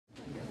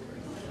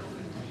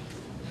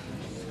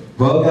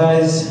Well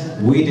guys,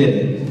 we did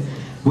it.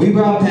 We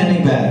brought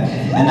Penny back,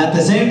 and at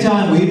the same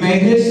time we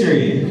made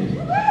history.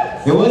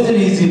 It wasn't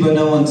easy, but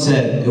no one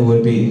said it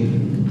would be.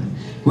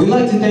 We'd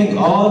like to thank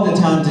all the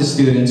talented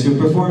students who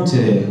performed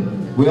today.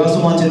 We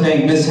also want to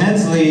thank Ms.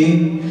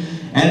 Hensley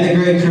and the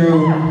great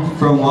crew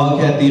from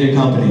Wildcat Theater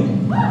Company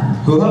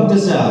who helped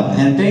us out,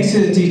 and thanks to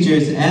the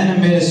teachers and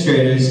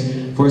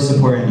administrators for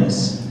supporting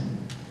us.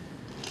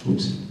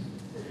 Oops.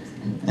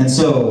 And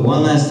so,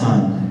 one last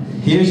time.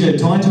 Here's your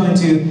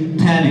 2022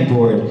 Panic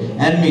Board,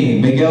 and me,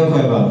 Miguel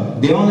Cueva,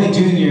 the only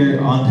junior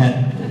on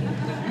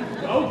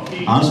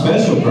I'm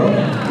special, bro.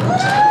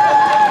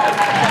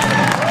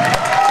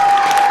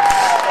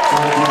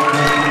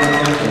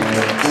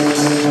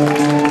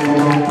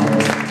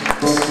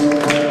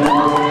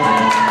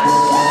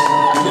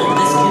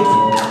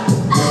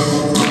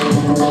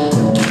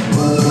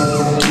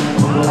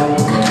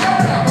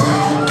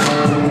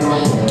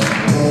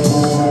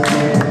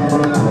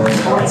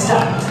 Alright,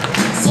 stop.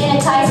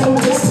 Sanitizing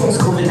distance.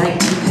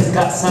 COVID-19 has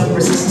got some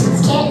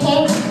resistance. Can't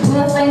hang with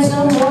my friends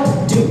no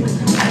more. Dude,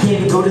 I can't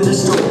even go to the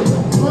store.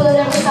 Will it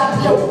ever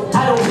stop? Yo,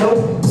 I don't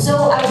know.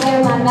 so I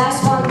wear my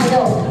mask on the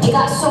door. It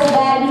got so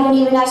bad we don't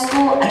even have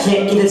school. I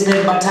can't even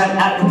spend my time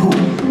at the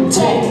pool.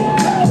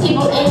 10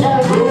 people in a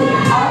room.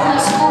 All my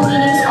school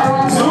meetings are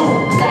on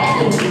Zoom.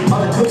 That means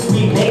All the cooks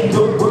we make,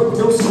 no work,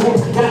 no school.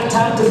 Got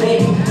time to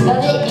make.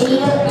 love it, and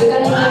eat it, you're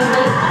gonna get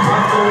late. My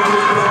phone is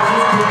gonna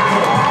keep me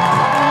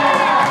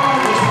paid.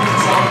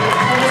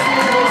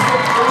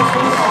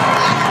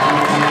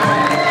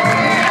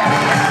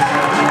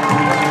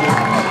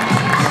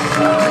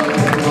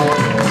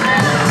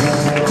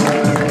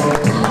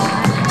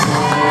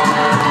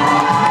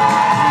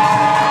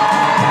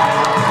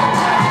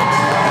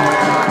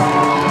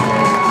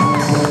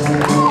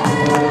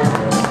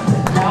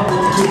 Now that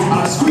the kids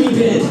are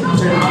screaming,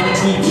 turn on the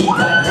TV,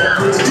 got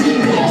Netflix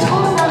streaming.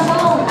 School's on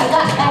phone. I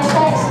got bad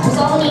tests. Cause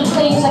all we need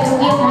players like a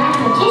real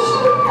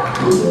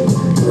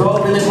mathematician. We're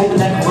all really hoping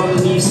that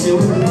Corona leaves soon.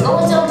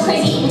 Going so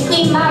crazy to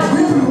clean my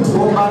room.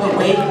 Oh, by the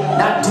way,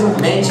 not to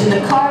mention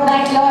the Car,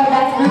 backyard,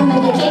 bathroom,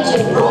 and the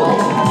kitchen. rolling.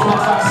 In my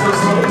car so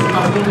slow, keep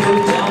my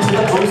windows down to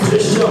the poster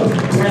show.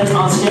 Friends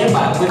on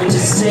standby, women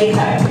just say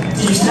hi.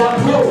 Did you stop?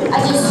 No. I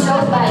just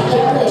drove by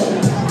yelling,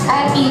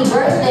 happy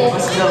birthday.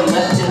 What's the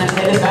left and I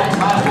headed back